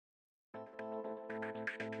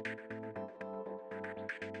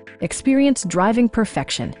Experience driving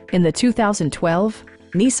perfection in the 2012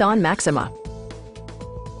 Nissan Maxima.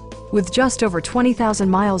 With just over 20,000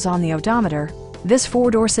 miles on the odometer, this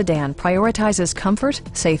four-door sedan prioritizes comfort,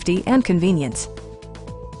 safety, and convenience.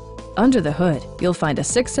 Under the hood, you'll find a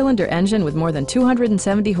six-cylinder engine with more than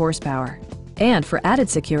 270 horsepower. And for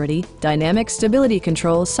added security, dynamic stability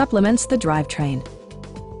control supplements the drivetrain.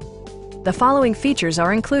 The following features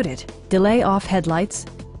are included: delay-off headlights,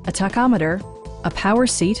 a tachometer, a power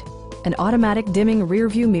seat, an automatic dimming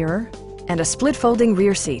rear-view mirror, and a split-folding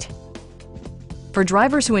rear seat. For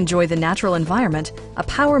drivers who enjoy the natural environment, a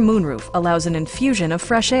power moonroof allows an infusion of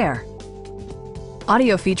fresh air.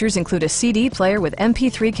 Audio features include a CD player with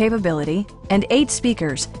MP3 capability and 8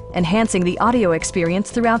 speakers, enhancing the audio experience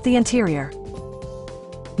throughout the interior.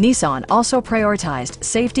 Nissan also prioritized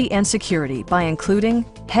safety and security by including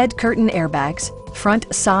head curtain airbags,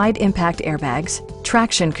 front side impact airbags,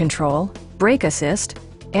 traction control, brake assist,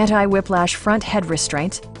 anti-whiplash front head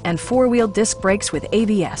restraints, and four-wheel disc brakes with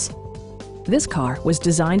ABS. This car was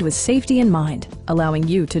designed with safety in mind, allowing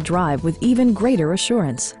you to drive with even greater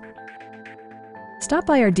assurance. Stop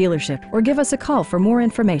by our dealership or give us a call for more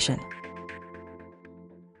information.